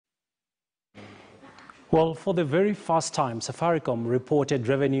Well, for the very first time, Safaricom reported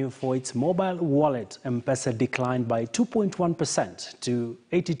revenue for its mobile wallet Mpesa declined by 2.1% to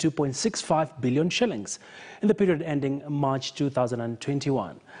 82.65 billion shillings in the period ending March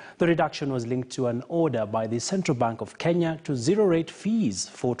 2021. The reduction was linked to an order by the Central Bank of Kenya to zero-rate fees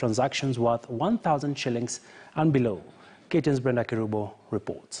for transactions worth 1,000 shillings and below. KTN's Brenda Kirubo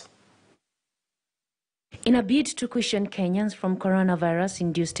reports. In a bid to cushion Kenyans from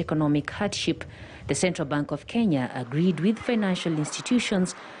coronavirus-induced economic hardship, the Central Bank of Kenya agreed with financial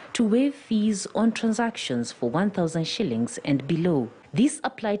institutions to waive fees on transactions for 1,000 shillings and below. This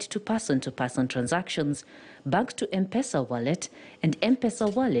applied to person-to-person transactions, bank to Mpesa wallet, and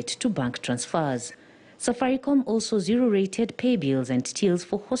Mpesa wallet to bank transfers. Safaricom also zero-rated pay bills and tills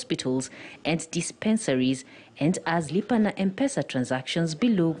for hospitals and dispensaries and as Lipa na Mpesa transactions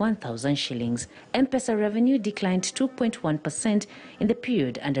below 1,000 shillings. Mpesa revenue declined 2.1% in the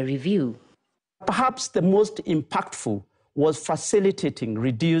period under review. Perhaps the most impactful was facilitating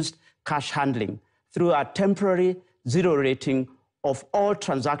reduced cash handling through a temporary zero rating of all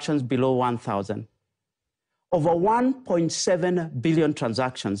transactions below 1,000. Over 1.7 billion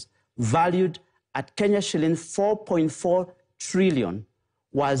transactions valued at Kenya shillings 4.4 trillion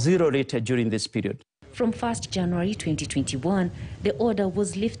were zero-rated during this period. From 1st January 2021, the order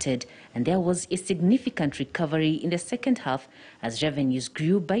was lifted and there was a significant recovery in the second half as revenues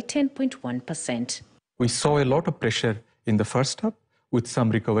grew by 10.1%. We saw a lot of pressure in the first half with some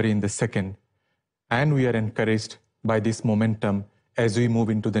recovery in the second, and we are encouraged by this momentum as we move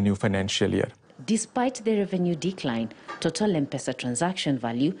into the new financial year. Despite the revenue decline, total Mpesa transaction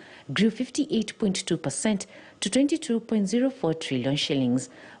value grew 58.2% to 22.04 trillion shillings,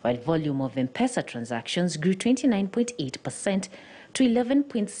 while volume of Mpesa transactions grew 29.8% to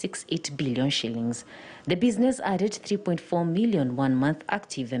 11.68 billion shillings. The business added 3.4 million one-month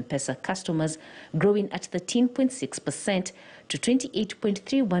active Mpesa customers, growing at 13.6% to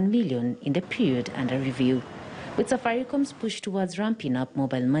 28.31 million in the period under review. With Safaricom's push towards ramping up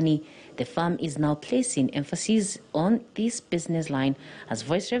mobile money, the firm is now placing emphasis on this business line as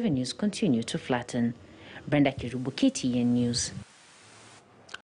voice revenues continue to flatten. Brenda Kirubo, KTN News.